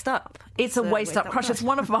 It's waist up. It's a waist up crush. It's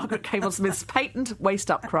one of Margaret Cable-Smith's patent waist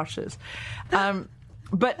up crushes.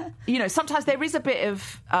 But, sometimes there is a bit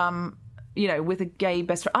of, with a gay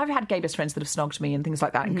best friend. I've had gay best friends that have snogged me and things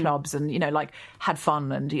like that in clubs and, had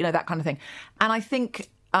fun and, that kind of thing. And I think...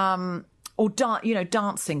 or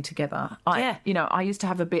dancing together. I used to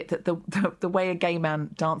have a bit that the way a gay man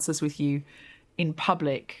dances with you in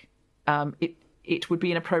public, it would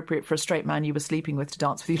be inappropriate for a straight man you were sleeping with to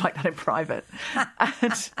dance with you like that in private.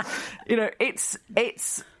 And,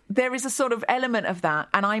 there is a sort of element of that.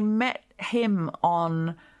 And I met him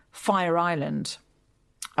on Fire Island,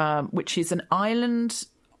 which is an island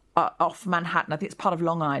off Manhattan. I think it's part of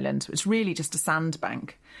Long Island. It's really just a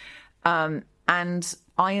sandbank. And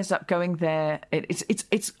I ended up going there.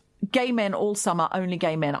 It's gay men all summer, only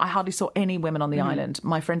gay men. I hardly saw any women on the island.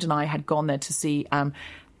 My friend and I had gone there to see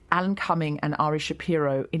Alan Cumming and Ari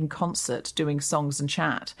Shapiro in concert doing songs and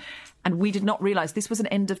chat. And we did not realise this was an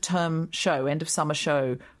end-of-summer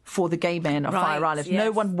show for the gay men of Fire Island. Yes. No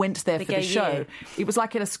one went there for the show. Year. It was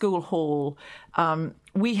like in a school hall.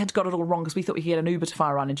 We had got it all wrong because we thought we could get an Uber to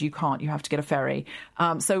Fire Island. You can't. You have to get a ferry.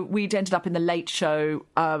 So we'd ended up in the late show,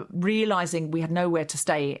 realising we had nowhere to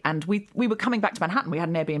stay. And we were coming back to Manhattan. We had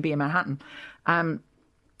an Airbnb in Manhattan. And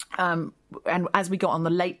as we got on the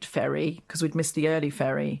late ferry, because we'd missed the early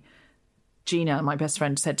ferry, Gina, my best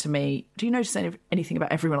friend, said to me, "Do you notice anything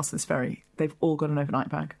about everyone else on this ferry? They've all got an overnight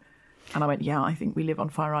bag." And I went, "Yeah, I think we live on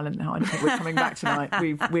Fire Island now. I don't think we're coming back tonight.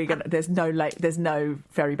 There's no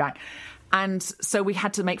ferry back." And so we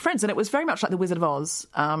had to make friends. And it was very much like The Wizard of Oz.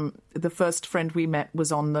 The first friend we met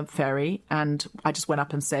was on the ferry. And I just went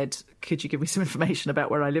up and said, "Could you give me some information about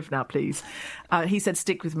where I live now, please?" He said,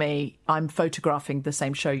 "Stick with me. I'm photographing the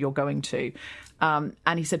same show you're going to."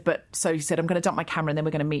 And he said, I'm going to dump my camera and then we're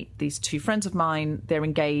going to meet these two friends of mine. They're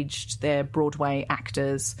engaged. They're Broadway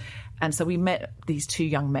actors. And so we met these two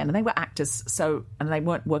young men and they were actors. And they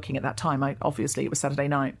weren't working at that time. Obviously, it was Saturday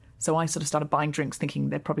night. So I sort of started buying drinks thinking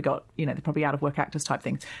they're probably out of work actors type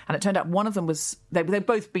things. And it turned out one of them was, they were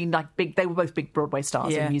both big Broadway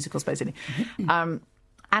stars in musicals, basically. And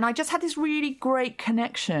I just had this really great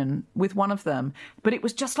connection with one of them. But it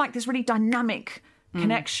was just like this really dynamic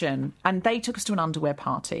connection. And they took us to an underwear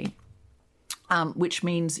party, which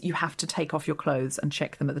means you have to take off your clothes and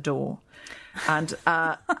check them at the door. And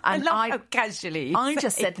I love how casually I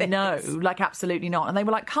just said this. No, like absolutely not. And they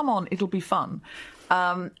were like, "Come on, it'll be fun."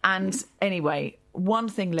 And anyway, one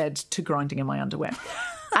thing led to grinding in my underwear.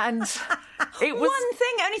 And it was... One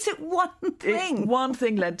thing? It only took one thing? One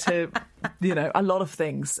thing led to, a lot of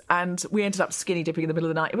things. And we ended up skinny dipping in the middle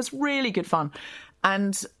of the night. It was really good fun.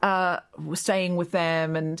 And we're staying with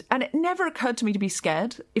them. And it never occurred to me to be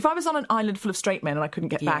scared. If I was on an island full of straight men and I couldn't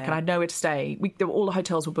get back and I had nowhere to stay, all the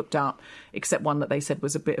hotels were booked up, except one that they said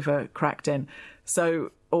was a bit of a cracked in.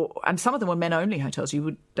 And some of them were men-only hotels.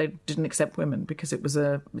 They didn't accept women because it's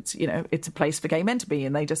a place for gay men to be,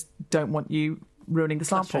 and they just don't want you ruining the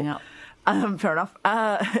sample. Fair enough.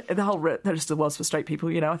 The rest of the world's for straight people.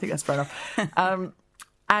 I think that's fair enough.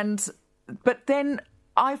 But then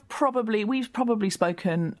we've probably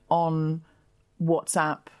spoken on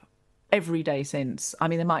WhatsApp every day since. I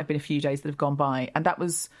mean, there might have been a few days that have gone by, and that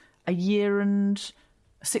was a year and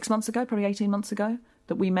 6 months ago, probably 18 months ago.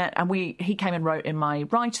 That we met, and he came and wrote in my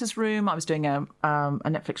writer's room. I was doing a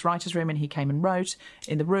Netflix writer's room, and he came and wrote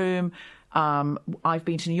in the room. I've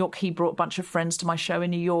been to New York. He brought a bunch of friends to my show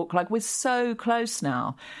in New York. Like, we're so close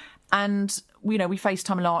now. And, we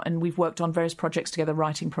FaceTime a lot, and we've worked on various projects together,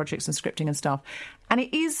 writing projects and scripting and stuff. And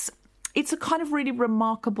it's a kind of really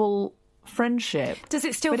remarkable friendship. Does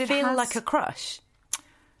it still feel like a crush?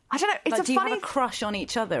 I don't know. Do you have a crush on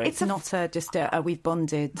each other? It's not just we've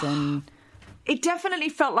bonded and... It definitely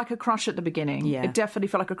felt like a crush at the beginning. Yeah. It definitely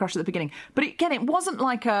felt like a crush at the beginning. But again, it wasn't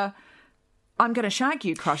like a "I'm going to shag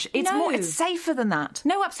you" crush. It's safer than that.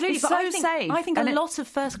 No, absolutely. It's safe. I think a lot of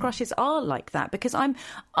first crushes are like that, because I'm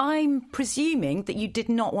presuming that you did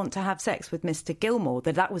not want to have sex with Mr. Gilmore,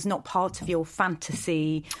 that was not part of your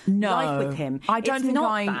fantasy life with him. I don't think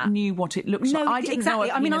I knew what it looked like. I didn't know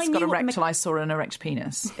a penis got erect till I saw an erect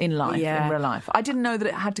penis in life, in real life. I didn't know that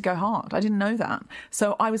it had to go hard. I didn't know that.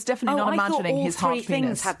 So I was definitely not imagining his hard penis. I thought all three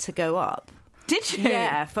things had to go up. Did you?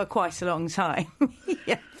 Yeah, for quite a long time.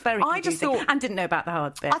 Yeah. Very confusing. I just thought, and didn't know about the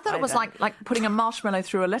hard bit. I thought it was like putting a marshmallow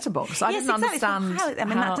through a letterbox. I didn't understand.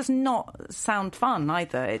 That does not sound fun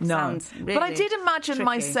either. It sounds really But I did imagine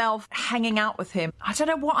myself hanging out with him. I don't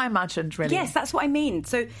know what I imagined, really. Yes, that's what I mean.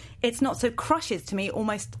 So it's not so crushes to me.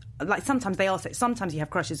 Almost like sometimes they are. Sometimes you have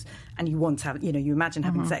crushes and you want to have, you imagine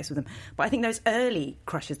having sex with them. But I think those early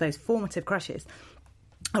crushes, those formative crushes,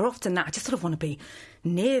 are often that I just sort of want to be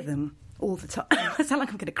near them all the time. I sound like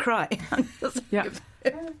I'm going to cry. Yeah.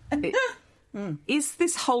 Is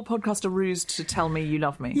this whole podcast a ruse to tell me you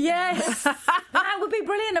love me? Yes. That would be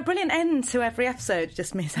brilliant. A brilliant end to every episode.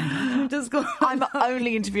 Just me saying, I'm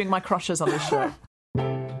only interviewing my crushes on this show.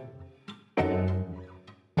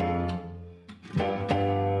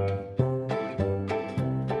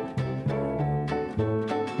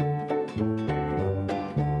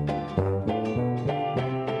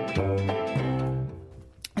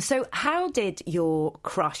 So how did your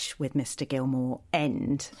crush with Mr. Gilmore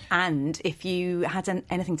end? And if you had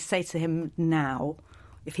anything to say to him now,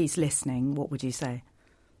 if he's listening, what would you say?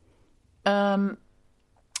 Okay,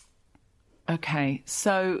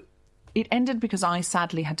 so it ended because I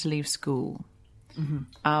sadly had to leave school.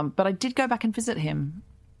 Mm-hmm. But I did go back and visit him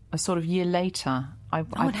a sort of year later. I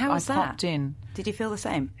popped in. Did you feel the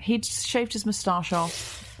same? He'd shaved his moustache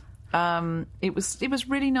off. It was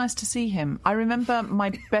really nice to see him. I remember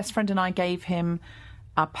my best friend and I gave him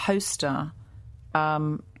a poster that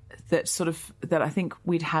I think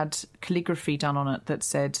we'd had calligraphy done on it that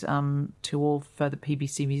said to all further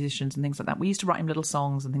PBC musicians and things like that. We used to write him little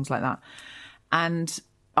songs and things like that. And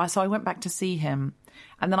so I went back to see him.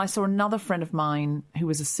 And then I saw another friend of mine who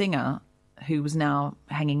was a singer who was now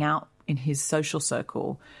hanging out in his social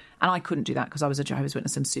circle. And I couldn't do that because I was a Jehovah's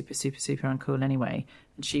Witness and super, super, super uncool anyway.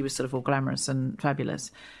 And she was sort of all glamorous and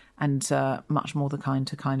fabulous and much more the kind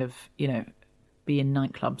to kind of, you know, be in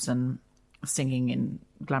nightclubs and singing in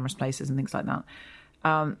glamorous places and things like that.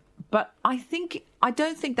 But I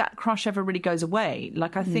don't think that crush ever really goes away.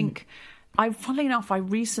 Like, I think... funnily enough, I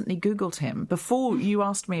recently Googled him before you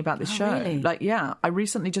asked me about this show. Really? Like, yeah, I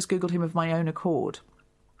recently just Googled him of my own accord.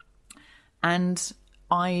 And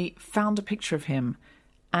I found a picture of him,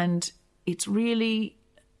 and it's really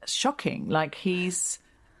shocking. Like, he's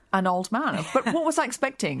an old man. But what was I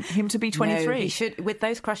expecting? Him to be 23? No, he should, with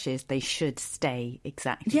those crushes, they should stay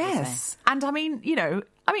exactly the same. Yes. And I mean,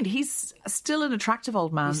 he's still an attractive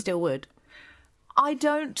old man. You still would. I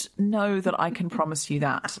don't know that I can promise you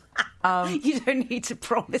that. You don't need to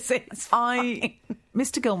promise it. It's fine.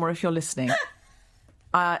 Mr. Gilmore, if you're listening,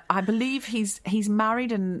 I believe he's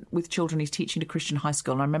married and with children. He's teaching at a Christian high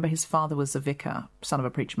school. And I remember his father was a vicar, son of a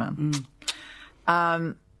preacher man.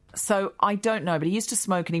 So I don't know, but he used to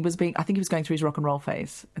smoke, and I think he was going through his rock and roll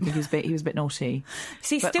phase. I think he was a bit naughty.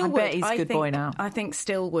 See, but Stillwood, I bet he's a good boy now. I think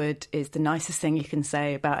Stillwood is the nicest thing you can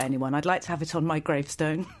say about anyone. I'd like to have it on my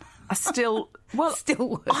gravestone.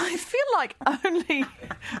 Stillwood. I feel like only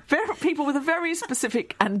people with a very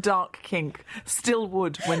specific and dark kink still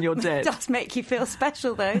would when you're dead. It does make you feel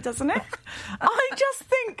special, though, doesn't it? I just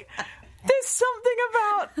think there's something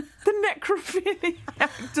about the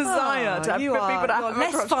necrophiliac desire to have people to have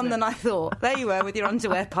less fun than I thought. There you were with your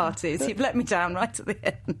underwear parties. You've let me down right at the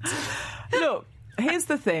end. Look, here's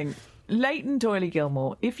the thing. Leighton Doyley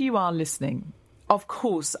Gilmore, if you are listening... Of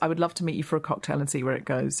course, I would love to meet you for a cocktail and see where it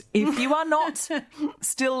goes. If you are not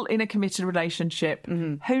still in a committed relationship,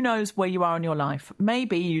 who knows where you are in your life?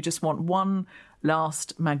 Maybe you just want one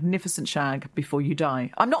last magnificent shag before you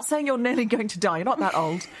die. I'm not saying you're nearly going to die. You're not that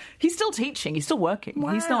old. He's still teaching. He's still working.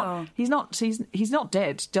 Wow. He's not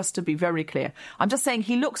dead, just to be very clear. I'm just saying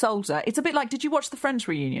he looks older. It's a bit like, did you watch the Friends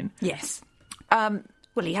reunion? Yes. Well,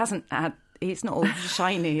 he hasn't had... He's not all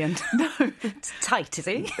shiny and tight, is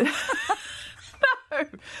he? No.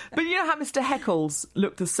 But you know how Mr. Heckles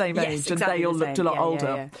looked the same age and they all looked a lot older.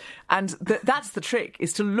 Yeah. And that's the trick,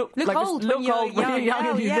 is to look old when you're young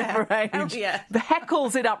and you never age. Oh, yeah. The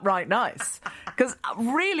Heckles it up right nice. Because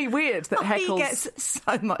really weird that Heckles... He gets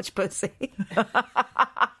so much pussy.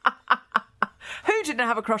 Who didn't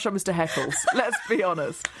have a crush on Mr. Heckles? Let's be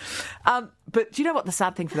honest. But do you know what the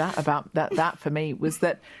sad thing about that for me was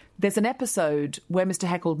that there's an episode where Mr.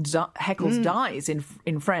 Heckles dies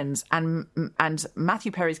in Friends, and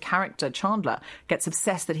Matthew Perry's character Chandler gets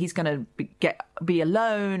obsessed that he's going to be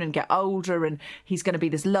alone and get older, and he's going to be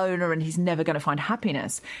this loner, and he's never going to find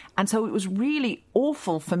happiness. And so it was really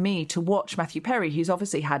awful for me to watch Matthew Perry, who's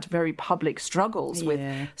obviously had very public struggles with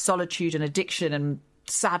solitude and addiction and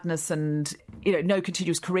sadness and no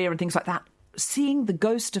continuous career and things like that. Seeing the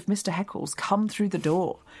ghost of Mr. Heckles come through the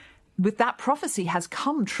door with that prophecy has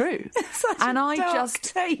come true. And I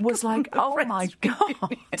just was like, oh my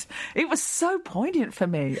God. It was so poignant for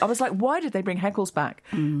me. I was like, why did they bring Heckles back?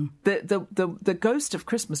 The ghost of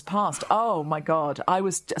Christmas past. Oh my God. I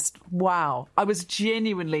was just, wow. I was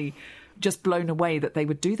genuinely just blown away that they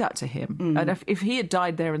would do that to him. And if he had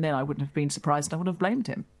died there and then, I wouldn't have been surprised. I would have blamed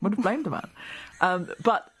him. Would have blamed the man.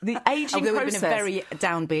 But the aging there process... There would have been a very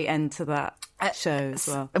downbeat end to that show as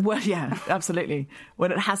well. Well, yeah, absolutely.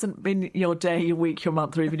 When it hasn't been your day, your week, your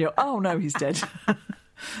month, or even your... Oh, no, he's dead.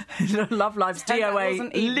 Love Life's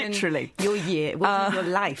DOA, literally. Your year. It wasn't your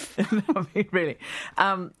life. I mean, really.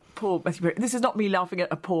 poor Matthew Perry. This is not me laughing at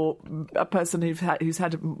a person who's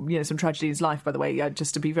had some tragedy in his life, by the way,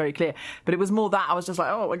 just to be very clear. But it was more that I was just like,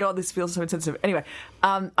 oh my God, this feels so insensitive. Anyway,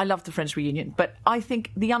 I love the Friends reunion, but I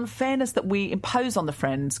think the unfairness that we impose on the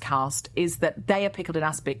Friends cast is that they are pickled in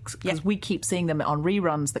aspics because we keep seeing them on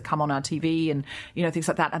reruns that come on our TV and things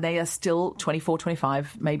like that, and they are still 24,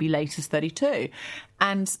 25, maybe latest 32,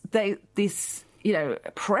 and this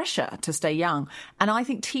pressure to stay young. And I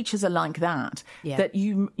think teachers are like that, that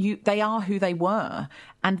they are who they were,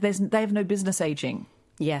 and they have no business aging.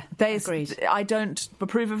 Yeah, agreed. I don't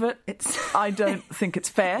approve of it. I don't think it's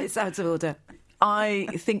fair. It's out of order. I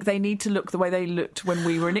think they need to look the way they looked when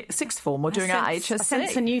we were in sixth form or doing our HSC. I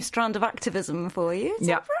sense a new strand of activism for you.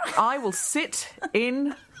 Yeah, I will sit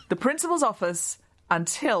in the principal's office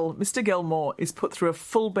until Mr. Gilmore is put through a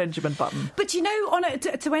full Benjamin Button. But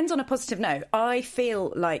to end on a positive note, I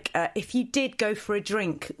feel like if you did go for a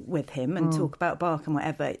drink with him and talk about Bach and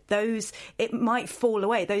whatever, it might fall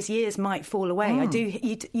away. Those years might fall away.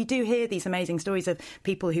 You do hear these amazing stories of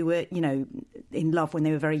people who were, in love when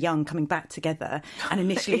they were very young, coming back together, and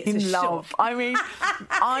initially it's in love. Shock. I mean,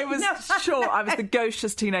 I was sure I was the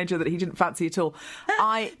gauchous teenager that he didn't fancy at all.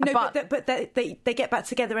 But they get back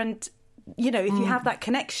together and. If you have that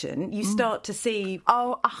connection, you start to see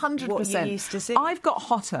 100%. What you used to see. I've got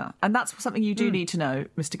hotter, and that's something you do need to know,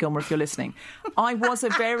 Mr. Gilmore, if you're listening. I was a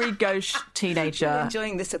very gauche teenager. I'm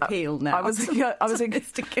enjoying this appeal now. I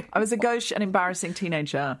was a gauche and embarrassing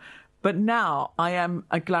teenager. But now I am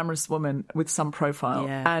a glamorous woman with some profile,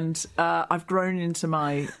 and I've grown into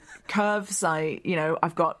my curves.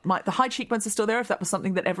 I've got the high cheekbones are still there, if that was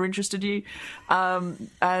something that ever interested you,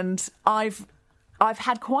 and I've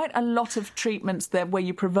had quite a lot of treatments there where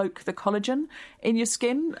you provoke the collagen in your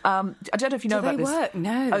skin. I don't know if you know about this. Do they work?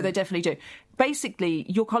 No. Oh, they definitely do. Basically,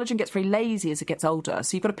 your collagen gets very lazy as it gets older,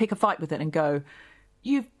 so you've got to pick a fight with it and go,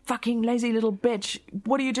 you fucking lazy little bitch,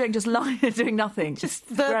 what are you doing? Just lying and doing nothing. Just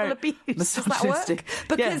verbal abuse. Does that work?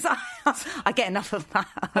 Because I get enough of that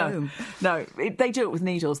at home. No, they do it with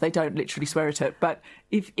needles. They don't literally swear at it. But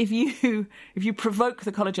if you provoke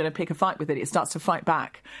the collagen and pick a fight with it, it starts to fight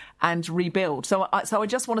back and rebuild. So I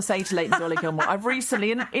just want to say to Leighton Dolly Gilmore, I've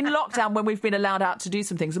recently, in lockdown, when we've been allowed out to do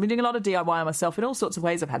some things, I've been doing a lot of DIY myself in all sorts of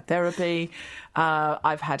ways. I've had therapy,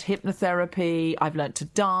 I've had hypnotherapy, I've learnt to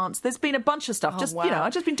dance. There's been a bunch of stuff.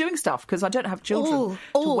 I've just been doing stuff because I don't have children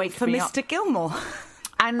to wake for me Mr. up. Gilmore.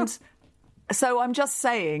 And so I'm just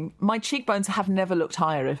saying, my cheekbones have never looked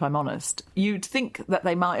higher, if I'm honest. You'd think that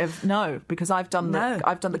they might have, because I've done the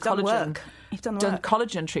collagen. Work. You've done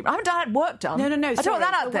collagen treatment. I haven't had work done. No. I don't want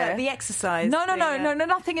that out there. The exercise. No,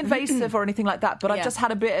 nothing invasive or anything like that. But I've just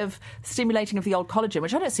had a bit of stimulating of the old collagen,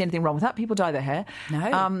 which I don't see anything wrong with that. People dye their hair. No.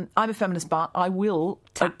 I'm a feminist, but I will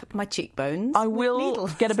tap my cheekbones. I will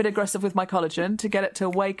get a bit aggressive with my collagen to get it to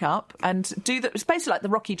wake up and do that. It's basically like the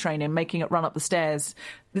Rocky training, making it run up the stairs.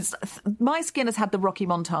 My skin has had the Rocky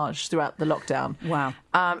montage throughout the lockdown. Wow.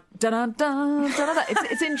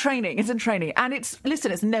 It's in training. It's in training. And it's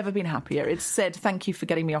never been happier. It's said, thank you for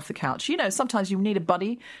getting me off the couch. Sometimes you need a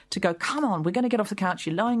buddy to go, come on, we're going to get off the couch.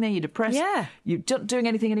 You're lying there, you're depressed. Yeah. You're not doing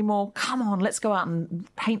anything anymore. Come on, let's go out and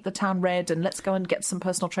paint the town red and let's go and get some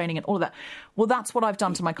personal training and all of that. Well, that's what I've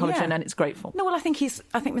done to my collagen and it's grateful. No, well, I think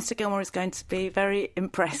Mr. Gilmore is going to be very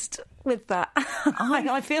impressed with that.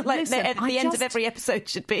 I feel like the end of every episode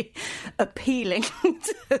should be appealing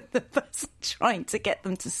to the person trying to get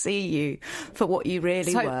them to see you for what you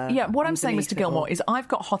really were. Yeah, what I'm saying, Mr. Gilmore, is I've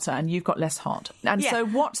got hotter and you've got less hot. And so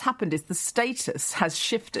what's happened is the status has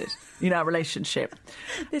shifted in our relationship.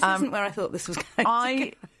 This isn't where I thought this was going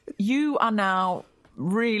to go. You are now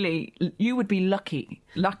really, you would be lucky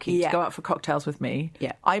to go out for cocktails with me.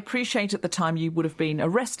 Yeah. I appreciate at the time you would have been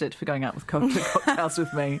arrested for going out with cocktails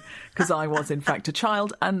with me because I was in fact a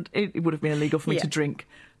child and it would have been illegal for me to drink,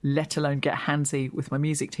 let alone get handsy with my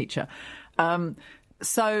music teacher.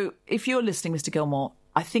 So if you're listening, Mr. Gilmore,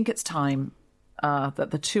 I think it's time that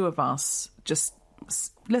the two of us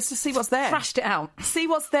let's just see what's there. Thrashed it out. See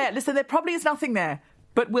what's there. Listen, there probably is nothing there,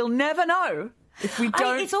 but we'll never know if we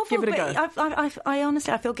don't it's awful, give it a go. I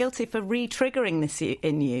honestly, I feel guilty for re-triggering this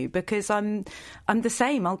in you because I'm the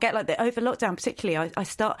same. I'll get like that over lockdown, particularly.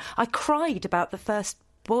 I cried about the first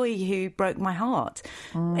boy who broke my heart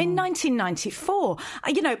in 1994.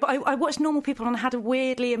 But I watched Normal People and I had a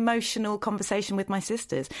weirdly emotional conversation with my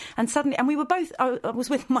sisters. And suddenly, and we were both, I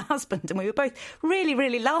was with my husband and we were both really,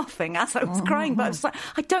 really laughing as I was crying. But I was like,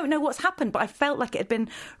 I don't know what's happened, but I felt like it had been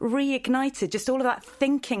reignited. Just all of that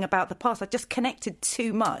thinking about the past. I just connected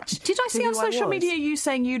too much. Did I see on social media you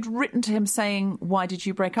saying you'd written to him saying, why did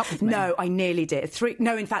you break up with me? No, I nearly did.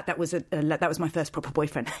 No, in fact, that was my first proper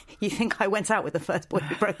boyfriend. You think I went out with the first boyfriend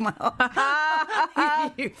You broke my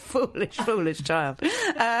heart. You foolish, foolish child.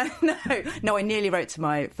 No, I nearly wrote to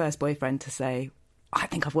my first boyfriend to say, I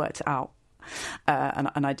think I've worked it out.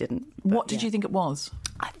 And I didn't. What did you think it was?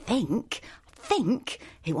 I think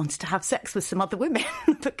he wanted to have sex with some other women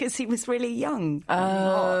because he was really young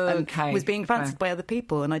and was being fancied by other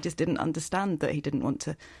people, and I just didn't understand that he didn't want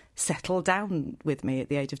to settle down with me at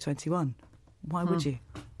the age of 21. Why would you?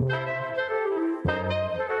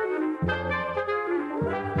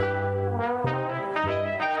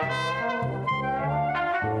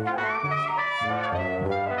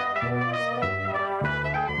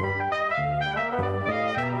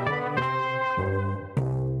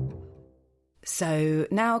 So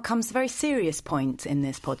now comes the very serious point in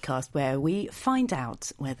this podcast where we find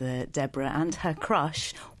out whether Deborah and her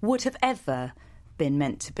crush would have ever been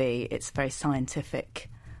meant to be. It's a very scientific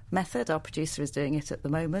method. Our producer is doing it at the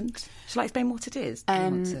moment. Shall I explain what it is?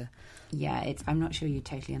 Yeah, I'm not sure you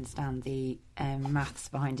totally understand the maths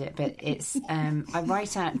behind it, but it's I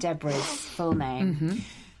write out Deborah's full name. Mm-hmm.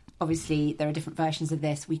 Obviously, there are different versions of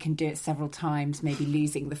this. We can do it several times, maybe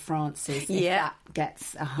losing the Frances if that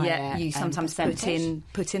gets a higher you sometimes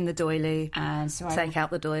put in the doily and so take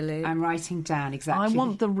out the doily. I'm writing down exactly. I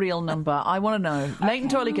want the real number. I want to know. Leighton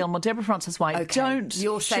Doily Gilmore, Deborah Frances White. Okay. Don't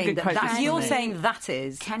sugarcoat that. You're saying that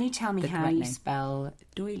is. Can you tell me how you spell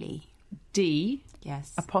doily? D.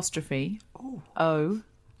 Yes. Apostrophe. O.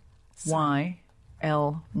 Y.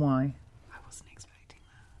 L. Y. I wasn't expecting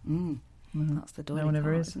that. That's the doily. No one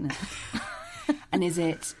ever part, is. isn't it? And is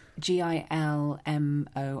it Gilmore?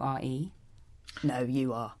 No,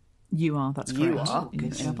 you are. You are. That's correct. You are.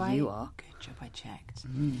 Good job. You are. Good job. I checked.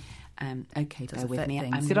 Okay, bear with affect me.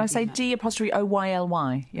 things. Did I say D apostrophe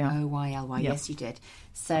O-Y-L-Y? Yeah. O-Y-L-Y. Yeah. Yes, you did.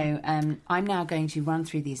 So I'm now going to run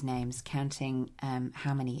through these names, counting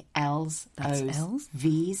how many L's, That's O's, L's?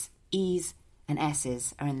 V's, E's, and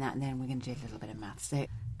S's are in that, and then we're going to do a little bit of maths. So,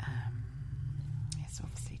 yes,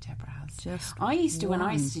 obviously Deborah has. I used to, when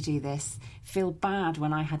I used to do this, feel bad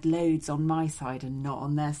when I had loads on my side and not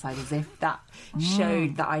on their side, as if that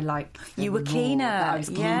showed that I liked them You were more, keener. that I was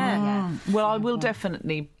keener, Yeah. Well, I will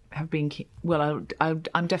definitely have been.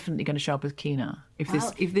 I'm definitely going to show up as keener if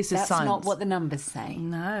this is that's science. not what the numbers say.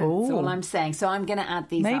 No. That's all I'm saying. So I'm going to add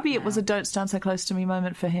these. Maybe up it was now. a "Don't stand so close to me"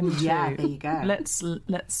 moment for him too. Yeah, there you go.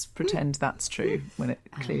 Let's pretend that's true when it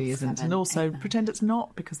clearly isn't, 7, and also 8, pretend it's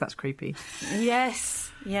not because that's creepy.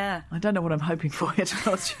 Yes. Yeah. I don't know what I'm hoping for here, to be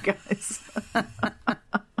honest with you guys.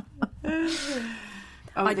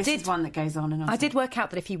 This is one that goes on and on. I did work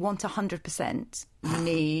out that if you want 100%, you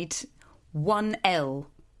need one L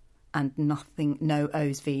and nothing, no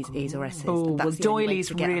O's, V's, E's or S's. Oh, That's well, the only way Doily's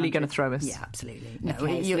to get really 100. going to throw us. Yeah, absolutely. No,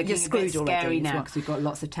 Okay, you're screwed already. Scary as now well. because we've got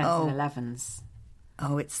lots of 10s and 11s.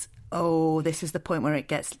 This is the point where it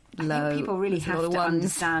gets low. I think people really There's a have lot of to ones.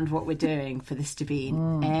 understand what we're doing for this to be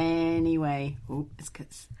in any way. It's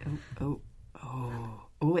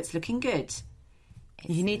looking good.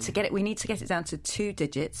 You need to get it. We need to get it down to 2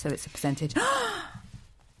 digits, so it's a percentage.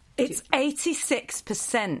 It's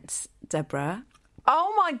 86%, Deborah.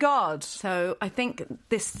 Oh my God! So I think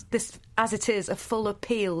this, as it is, a full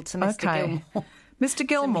appeal to Mr. Gilmore. Mr.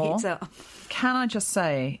 Gilmore, To meet up. can I just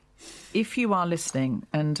say, if you are listening,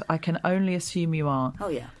 and I can only assume you are. Oh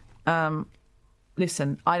yeah.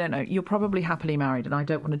 Listen, I don't know. You're probably happily married, and I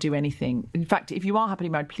don't want to do anything. In fact, if you are happily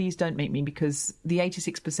married, please don't meet me, because the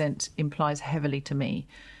 86% implies heavily to me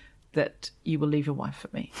that you will leave your wife for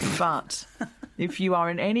me. But if you are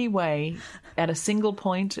in any way at a single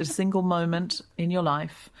point, at a single moment in your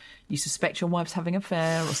life, you suspect your wife's having an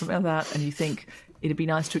affair or something like that, and you think it'd be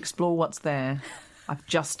nice to explore what's there. I've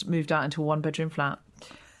just moved out into a 1-bedroom flat.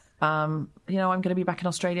 I'm going to be back in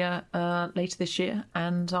Australia later this year,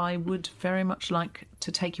 and I would very much like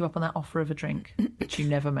to take you up on that offer of a drink, which you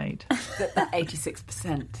never made. That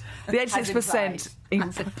 86%. The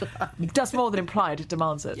 86% does more than implied, it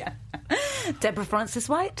demands it. Yeah. Deborah Frances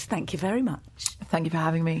White, thank you very much. Thank you for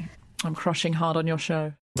having me. I'm crushing hard on your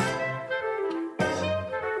show.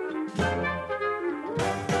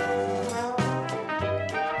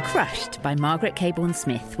 Crushed by Margaret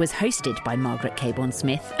Cabourn-Smith was hosted by Margaret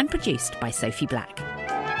Cabourn-Smith and produced by Sophie Black.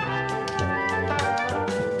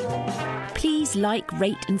 Please like,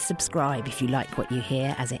 rate and subscribe if you like what you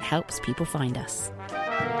hear, as it helps people find us.